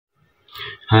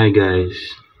Hi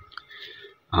guys,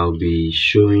 I'll be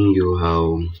showing you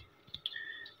how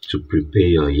to prepare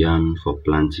your yam for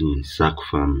planting in sack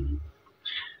farming.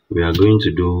 We are going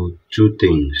to do two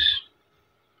things.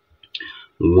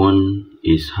 One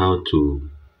is how to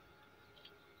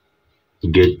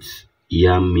get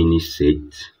yam mini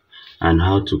set and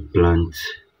how to plant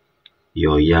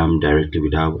your yam directly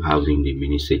without having the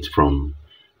mini set from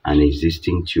an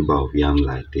existing tuber of yam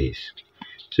like this.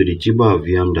 So the tuber of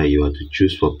yam that you are to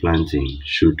choose for planting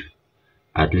should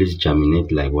at least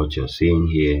germinate like what you're seeing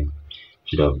here,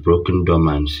 should have broken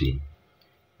dormancy.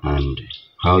 And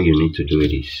how you need to do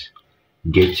it is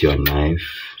get your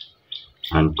knife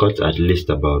and cut at least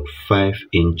about 5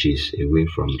 inches away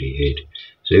from the head.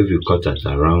 So if you cut at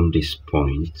around this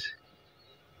point,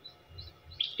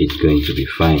 it's going to be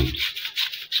fine.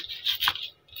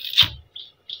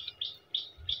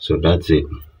 So that's it.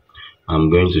 I'm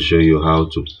going to show you how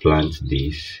to plant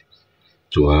this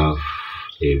to have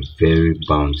a very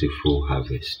bountiful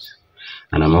harvest.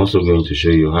 And I'm also going to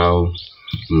show you how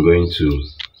I'm going to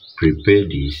prepare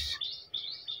this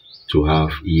to have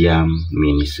yam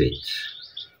mini sets.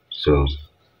 So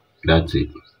that's it.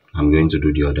 I'm going to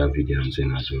do the other video and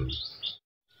then as well.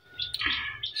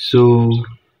 So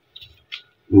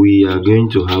we are going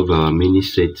to have our mini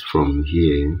set from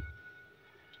here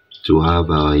to have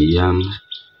our yam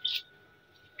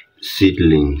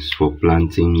seedlings for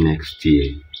planting next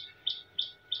year.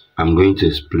 I'm going to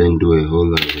do a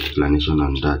whole lot of explanation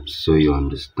on that so you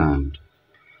understand.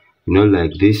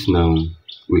 Like this now,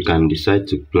 we can decide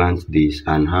to plant this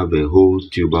and have a whole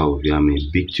tuber of yam, a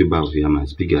big tuber of yam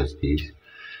as big as this.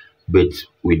 But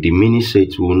with the mini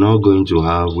set, we are not going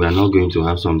to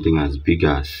have something as big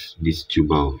as this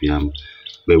tuber of yam,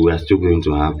 but we are still going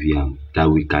to have yam that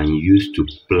we can use to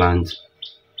plant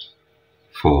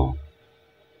for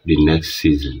the next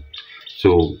season.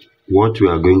 So what we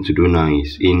are going to do now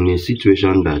is, in a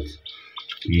situation that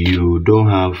you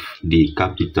don't have the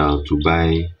capital to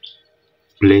buy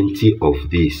plenty of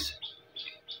this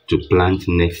to plant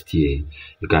next year,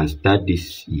 you can start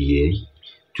this year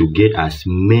to get as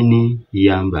many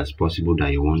yam as possible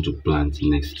that you want to plant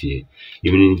next year.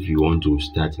 Even if you want to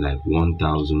start like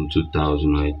 1,000,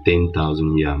 2,000 or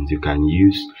 10,000 yams, you can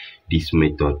use this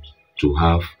method to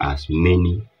have as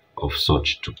many of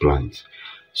such to plant.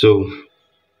 So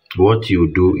what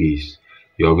you do is,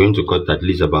 you're going to cut at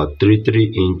least about 3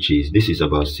 inches. This is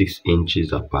about 6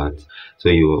 inches apart.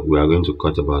 So we are going to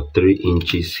cut about 3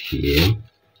 inches here.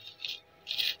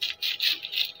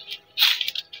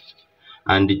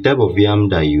 And the type of yam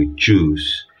that you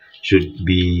choose should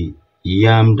be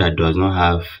yam that does not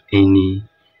have any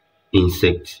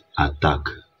insect attack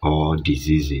or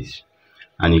diseases.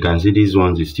 And you can see these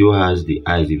ones, it still has the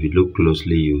eyes. If you look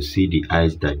closely, you'll see the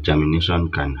eyes that germination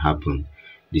can happen.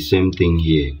 The same thing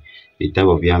here. The type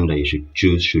of yam that you should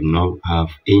choose should not have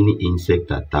any insect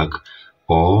attack,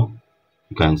 or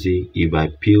you can see if I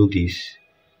peel this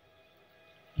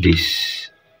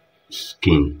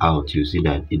skin out, you see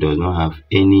that it does not have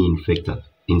any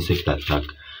insect attack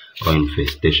or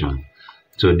infestation.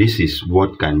 So this is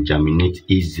what can germinate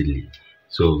easily.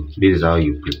 So this is how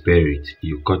you prepare it.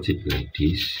 You cut it like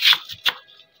this.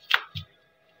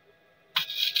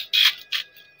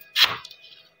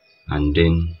 And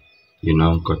then you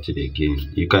now cut it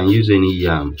again. You can use any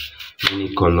yam,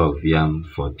 any color of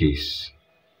yam for this.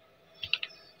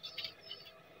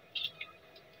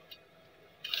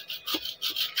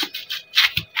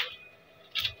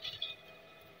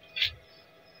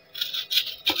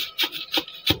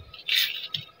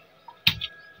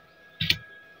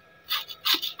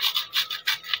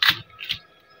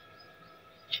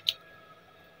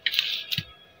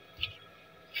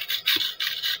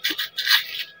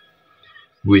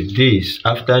 With this,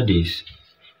 after this,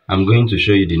 I'm going to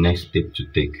show you the next step to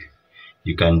take.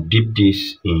 You can dip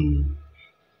this in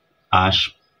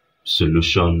ash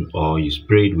solution, or you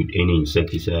spray it with any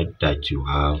insecticide that you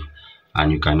have,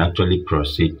 and you can actually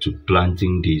proceed to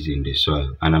planting this in the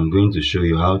soil. And I'm going to show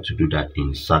you how to do that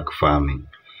in sack farming.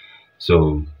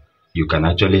 So you can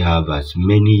actually have as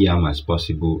many yam as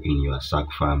possible in your sack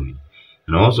farming.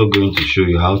 And I'm also going to show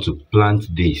you how to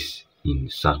plant this in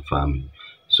sack farming.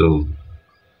 So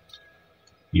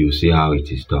you see how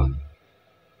it is done.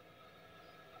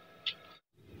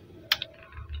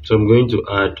 So I'm going to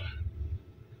add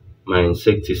my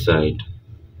insecticide,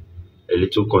 a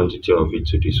little quantity of it,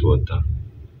 to this water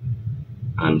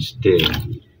and stir.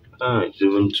 It's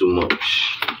even too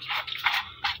much.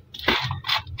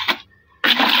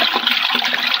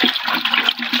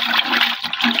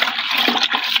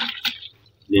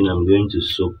 Then I'm going to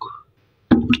soak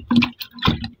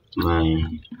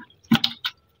my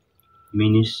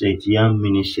yam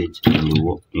miniset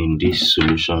in this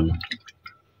solution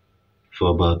for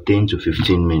about 10 to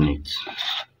 15 minutes.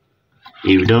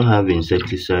 If you don't have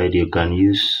insecticide, you can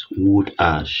use wood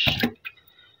ash.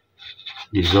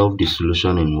 Dissolve the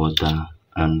solution in water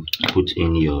and put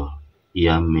in your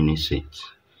yam miniset.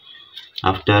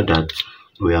 After that,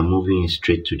 we are moving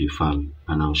straight to the farm,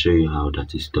 and I'll show you how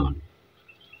that is done.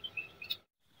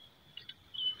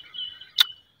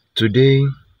 Today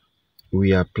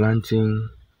we are planting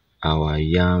our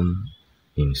yam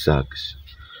in sacks.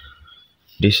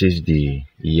 This is the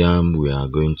yam we are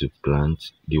going to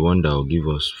plant, the one that will give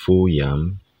us full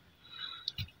yam,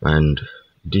 and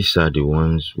these are the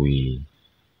ones we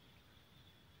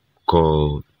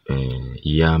call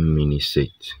yam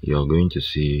miniset. You're going to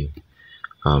see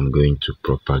how I'm going to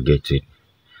propagate it.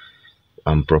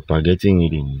 I'm propagating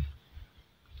it in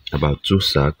about 2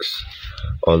 sacks,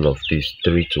 all of these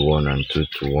 3 to 1 and 2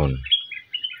 to 1.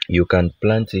 You can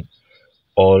plant it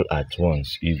all at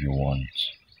once if you want,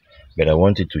 but I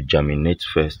want it to germinate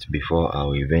first before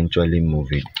I'll eventually move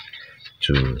it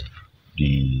to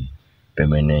the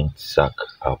permanent sack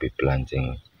I'll be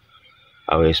planting.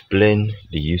 I'll explain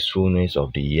the usefulness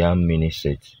of the yam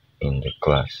miniset in the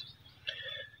class.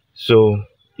 So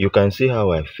you can see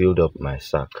how I filled up my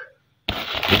sack.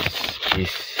 This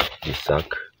is the sack,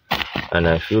 and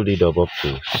I filled it up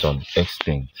to some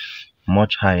extent,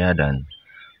 much higher than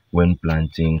when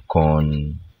planting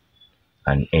corn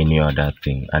and any other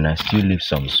thing, and I still leave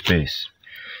some space.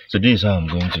 So this is how I'm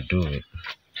going to do it.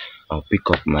 I'll pick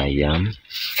up my yam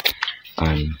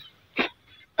and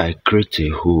I create a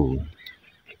hole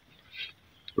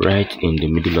right in the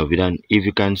middle of it, and if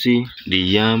you can see, the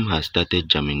yam has started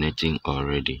germinating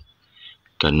already.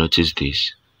 You can notice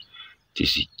this.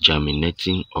 This is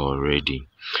germinating already,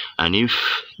 and if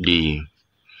the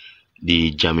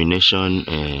germination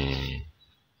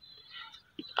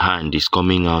hand is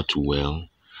coming out well,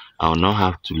 I'll not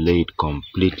have to lay it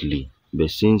completely,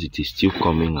 but since it is still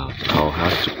coming out, I'll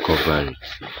have to cover it,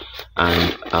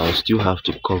 and I'll still have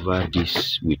to cover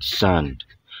this with sand.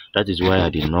 That is why I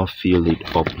did not fill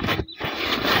it up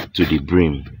to the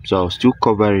brim. So I'll still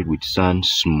cover it with sand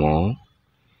small.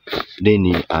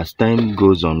 Then as time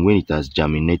goes on, when it has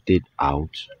germinated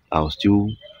out, I'll still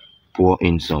pour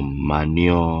in some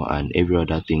manure and every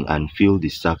other thing and fill the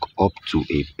sack up to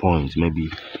a point, maybe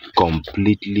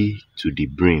completely to the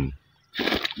brim.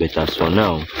 But as for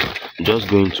now, I'm just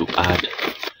going to add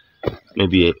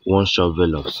maybe 1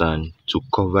 shovel of sand to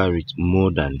cover it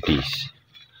more than this,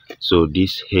 so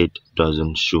this head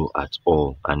doesn't show at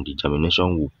all and the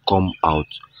germination will come out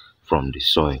from the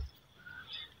soil.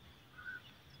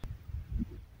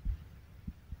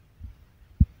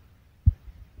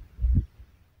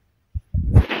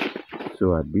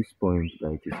 So at this point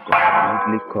that it is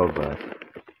completely covered,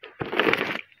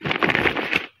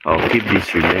 I'll keep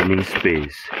this remaining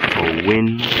space for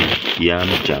when yam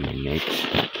germinates.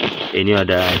 Any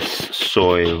other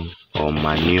soil or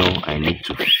manure I need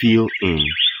to fill in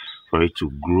for it to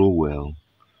grow well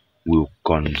will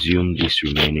consume this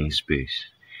remaining space.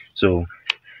 So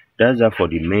that's that for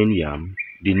the main yam.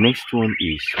 The next one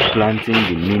is planting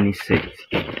the miniset.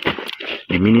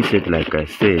 The miniset, like I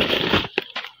said,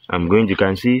 you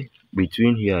can see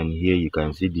between here and here, you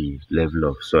can see the level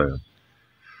of soil.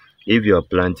 If you are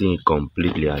planting it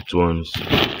completely at once,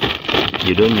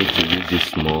 you don't need to use this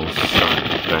small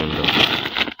sand kind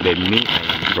of. But me,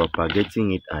 I am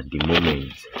propagating it at the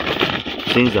moment.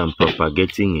 Since I'm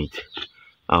propagating it,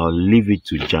 I'll leave it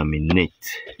to germinate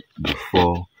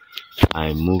before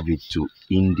I move it to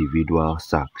individual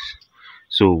sacks.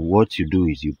 So what you do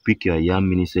is you pick your yam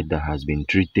miniset that has been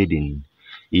treated in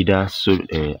either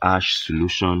ash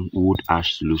solution, wood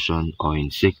ash solution, or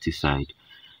insecticide,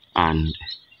 and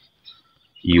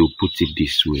you put it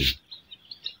this way.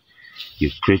 You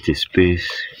create a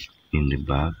space in the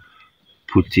bag,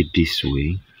 put it this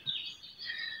way,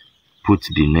 put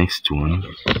the next one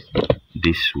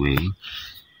this way,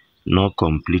 not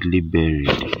completely buried,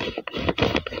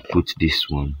 put this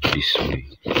one this way,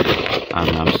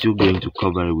 and I'm still going to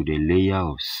cover it with a layer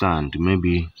of sand,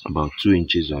 maybe about 2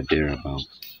 inches or thereabout.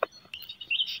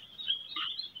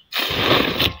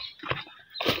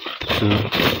 So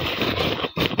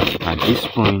at this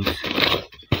point,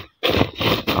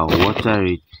 I'll water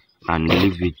it and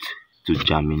leave it to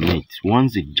germinate.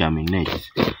 Once it germinates,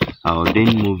 I'll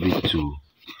then move it to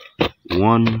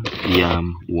 1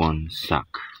 yam 1 sack.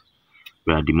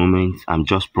 But at the moment, I'm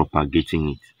just propagating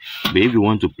it. But if you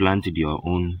want to plant it your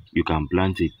own, you can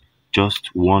plant it just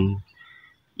 1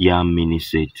 yam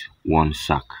miniset 1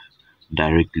 sack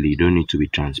directly. You don't need to be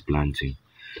transplanting.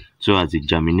 So as it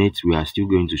germinates, we are still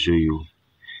going to show you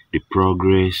the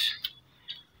progress,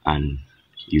 and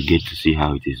you get to see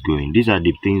how it is going. These are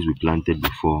the things we planted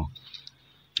before.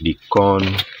 The corn,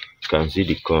 you can see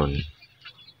the corn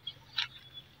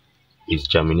is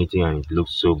germinating and it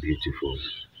looks so beautiful.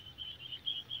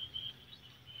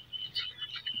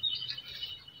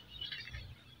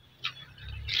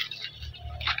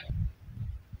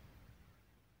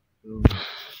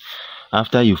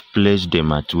 After you've placed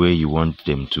them at where you want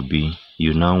them to be,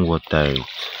 you now water it.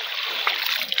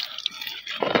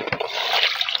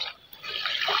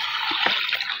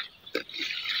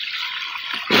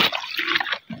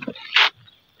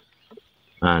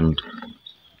 And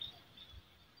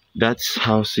that's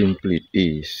how simple it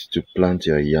is to plant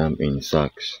your yam in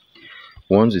sacks.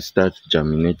 Once it starts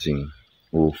germinating,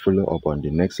 we'll follow up on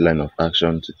the next line of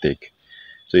action to take.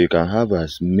 So you can have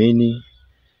as many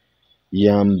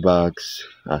yam bags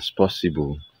as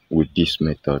possible with this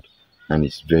method, and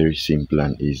it's very simple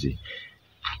and easy.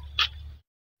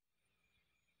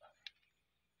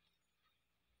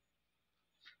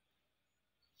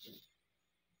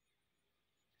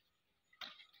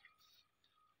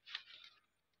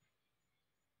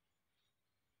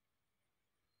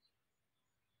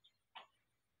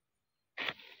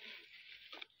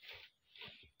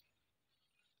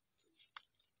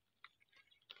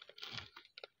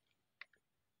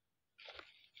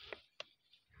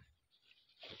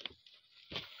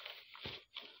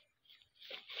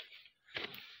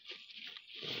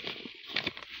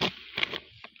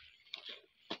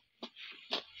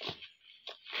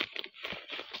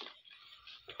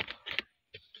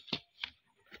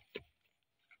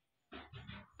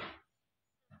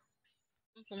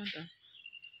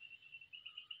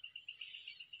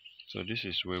 So this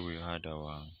is where we had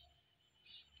our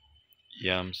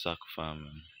yam sack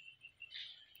farming,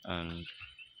 and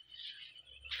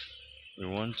we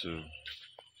want to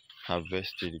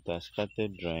harvest it. It has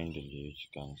started drying, the leaves,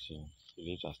 you can see the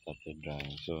leaves have started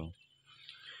drying. So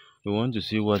we want to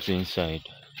see what's inside.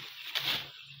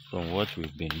 From what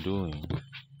we've been doing,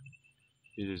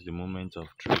 this is the moment of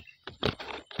truth.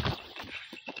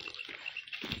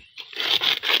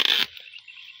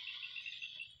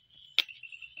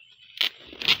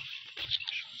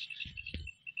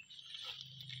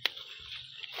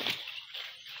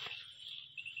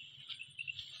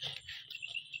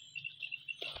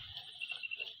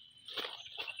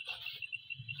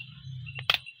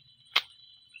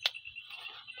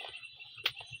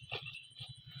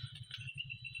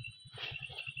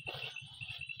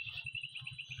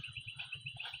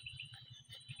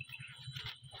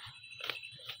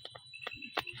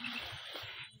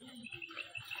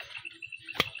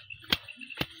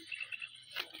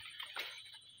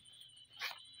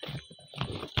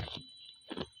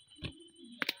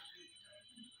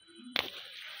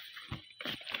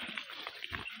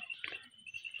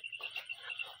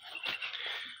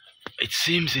 It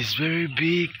seems it's very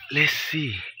big. Let's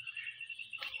see.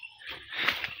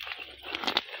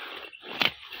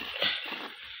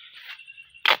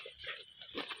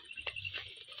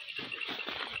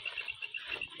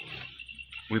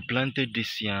 We planted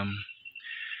this yam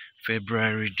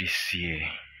February this year,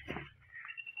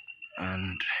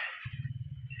 and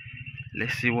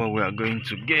let's see what we are going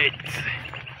to get.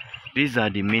 These are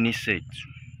the mini sets.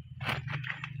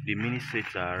 The mini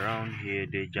sets are around here.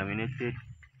 They germinated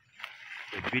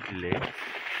a bit late,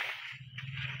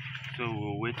 so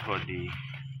we'll wait for the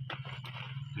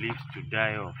leaves to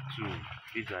die off too.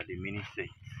 These are the mini sets.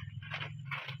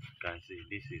 You can see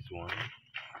this is one.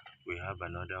 We have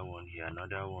another one here,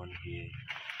 another one here,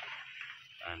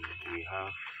 and we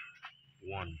have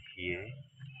one here.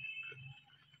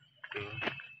 So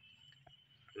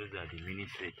those are the mini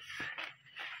sets.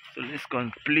 So let's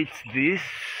complete this.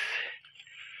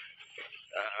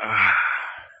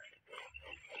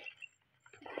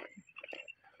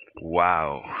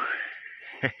 Wow.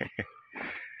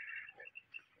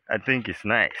 I think it's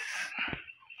nice.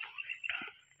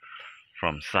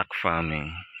 From sack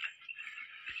farming,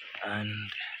 and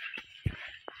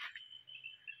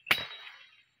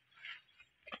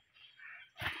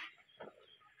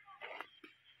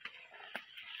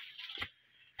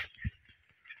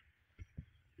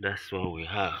that's what we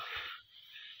have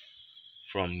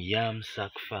from yam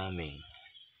sack farming.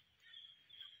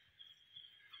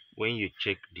 When you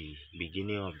check the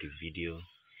beginning of the video,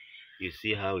 you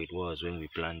see how it was when we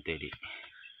planted it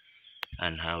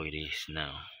and how it is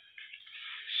now.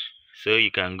 So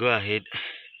you can go ahead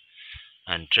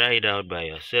and try it out by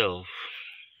yourself.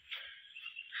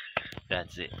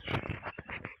 That's it.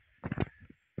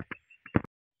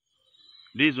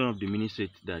 This is one of the mini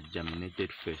sets that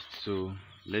germinated first. So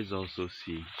let's also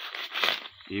see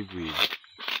if we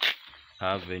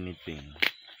have anything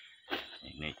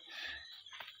in it.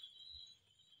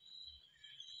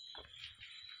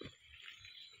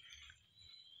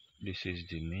 This is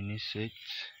the mini set.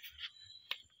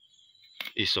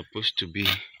 It's supposed to be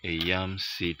a yam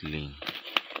seedling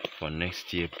for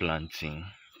next year planting.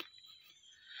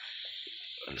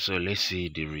 So let's see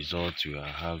the results we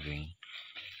are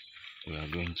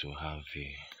going to have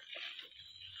here.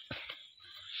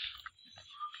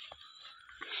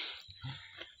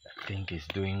 I think it's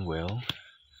doing well.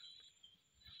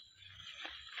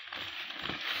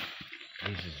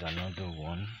 This is another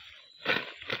one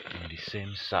in the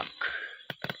same sack.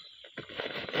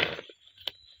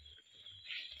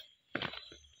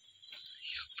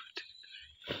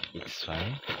 It's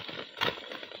fine.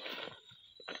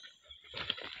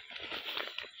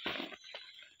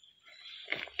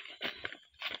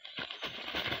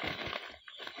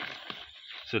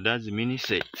 So that's the mini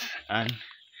set, and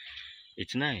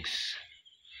it's nice.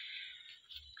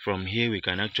 From here we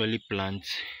can actually plant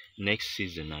next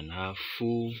season and have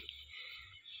full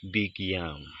big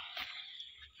yam.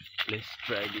 Let's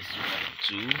try this one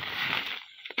too.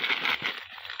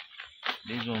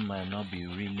 This one might not be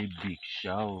really big,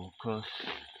 because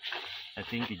I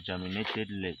think it germinated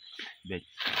late, but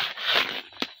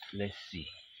let's see.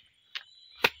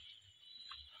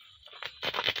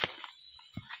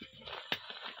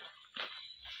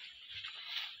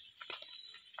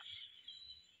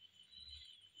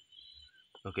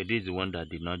 Okay, this is the one that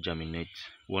did not germinate.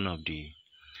 One of the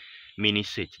mini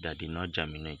sets that did not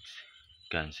germinate.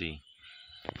 You can see,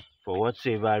 for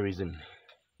whatever reason,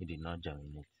 it did not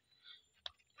germinate.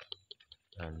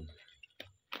 And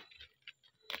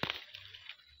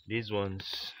these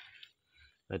ones,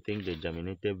 I think they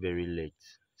germinated very late,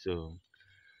 so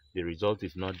the result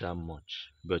is not that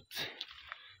much. But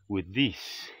with this,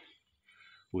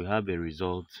 we have a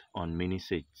result on mini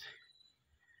sets.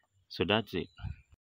 So that's it.